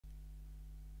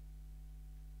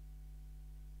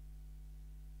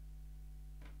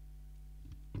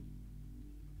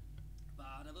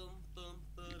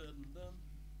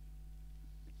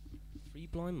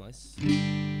blind mice.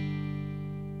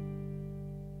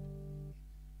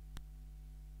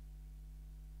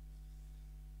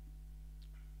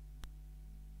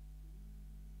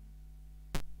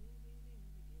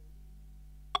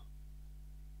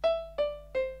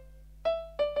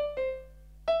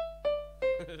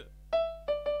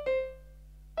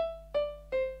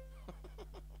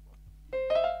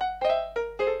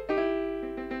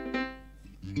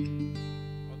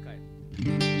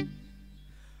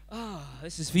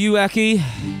 This is for you, Aki.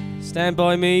 Stand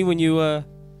by me when you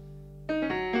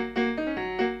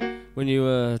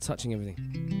touching everything.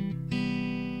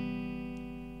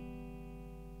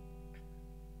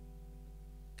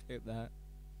 Clip that.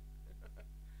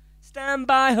 Stand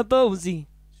by her Bosie.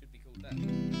 Should be called that.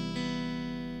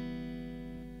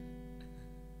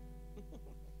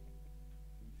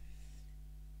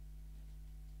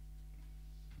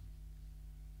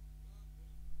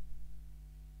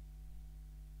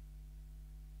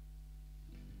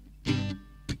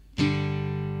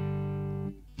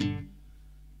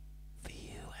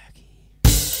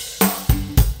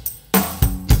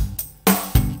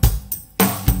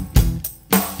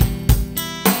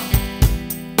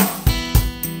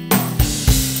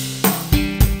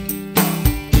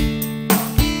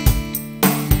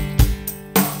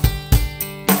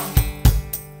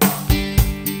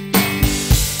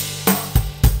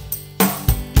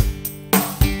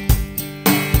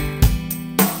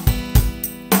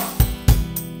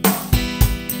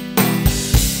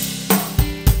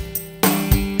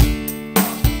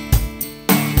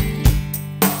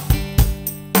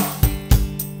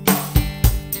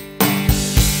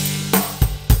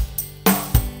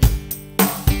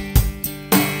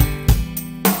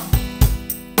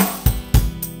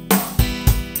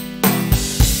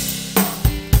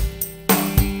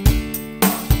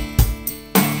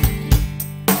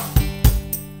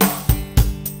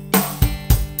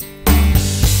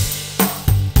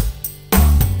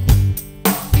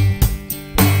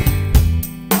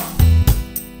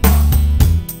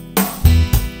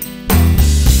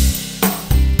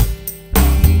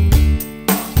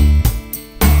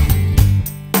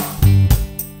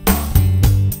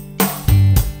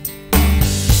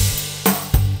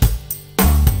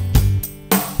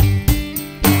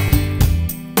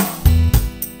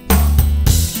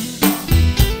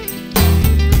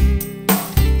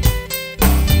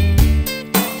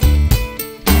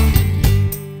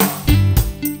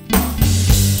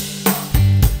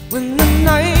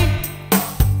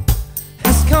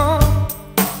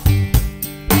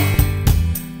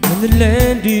 The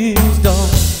land is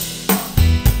dark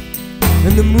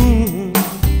and the moon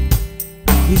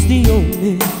is the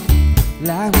only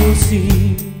light we'll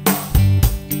see.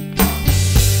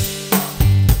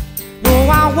 No,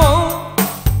 I won't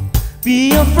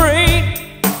be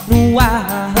afraid. No,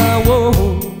 I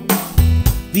won't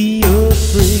be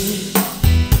afraid.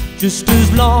 Just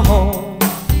as long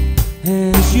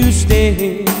as you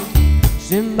stand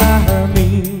by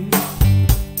me.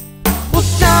 Well,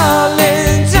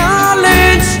 darling,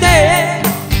 darling, stand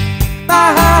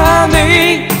by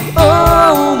me.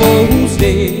 Oh, won't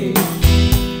stand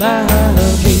by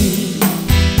me.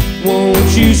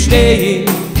 Won't you stand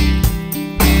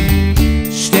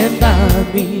by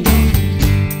me?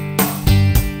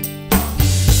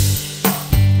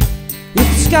 If the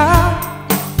sky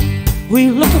we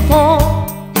look upon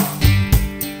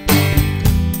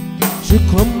should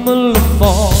crumble and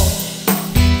fall,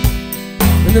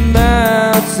 and the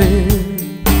mountain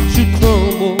should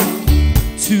crumble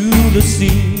to the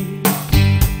sea.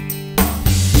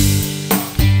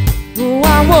 No,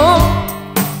 I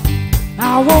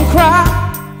won't cry.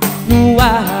 No,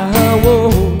 I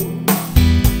won't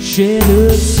shed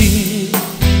a tear.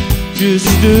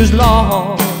 Just as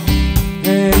long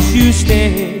as you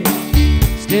stand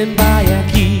by your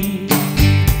key.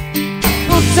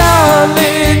 Oh,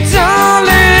 darling,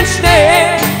 darling,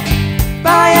 stand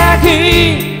by your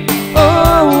key.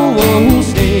 Oh,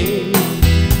 stand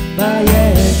by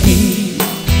your key.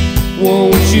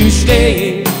 Won't you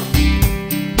stand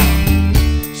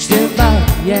by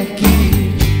your key?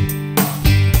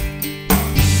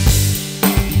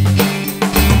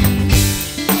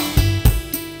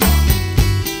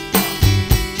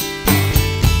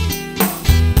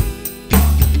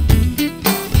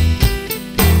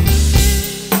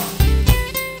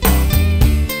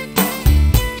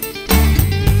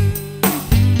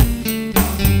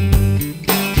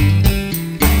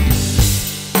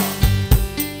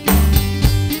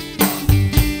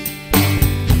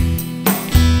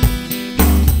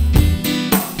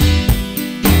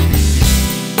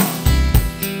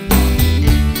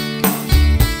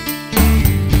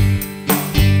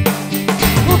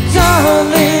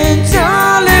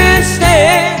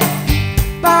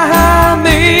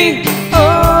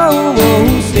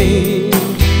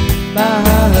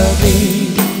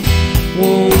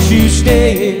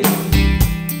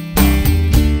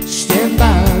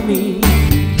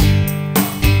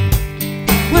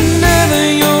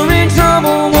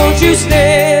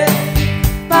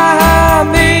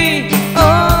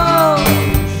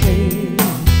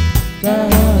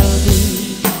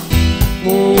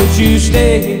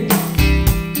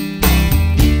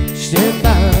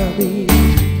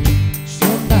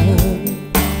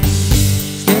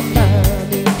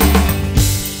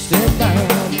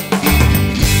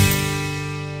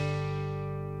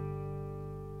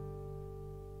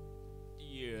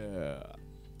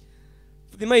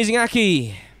 amazing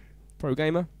Aki. Pro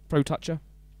gamer, pro toucher.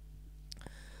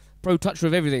 Pro toucher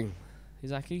of everything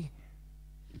is Aki.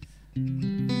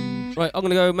 Right, I'm going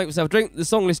to go make myself a drink. The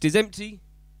song list is empty.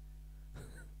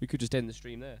 We could just end the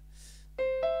stream there.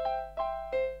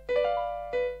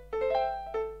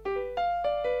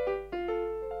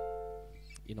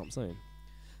 You know what I'm saying?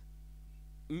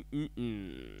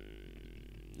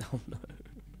 Oh no.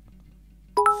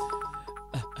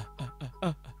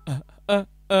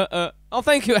 Oh,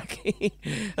 thank you, Aki.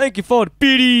 Thank you for the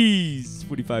biddies.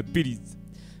 45 biddies.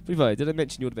 45, did I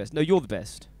mention you're the best? No, you're the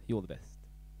best. You're the best.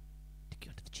 Take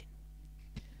you under the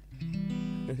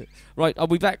chin. Right, I'll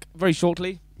be back very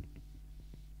shortly.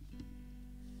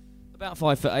 About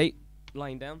 5'8",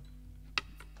 laying down.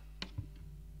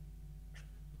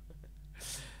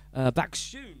 Back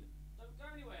soon.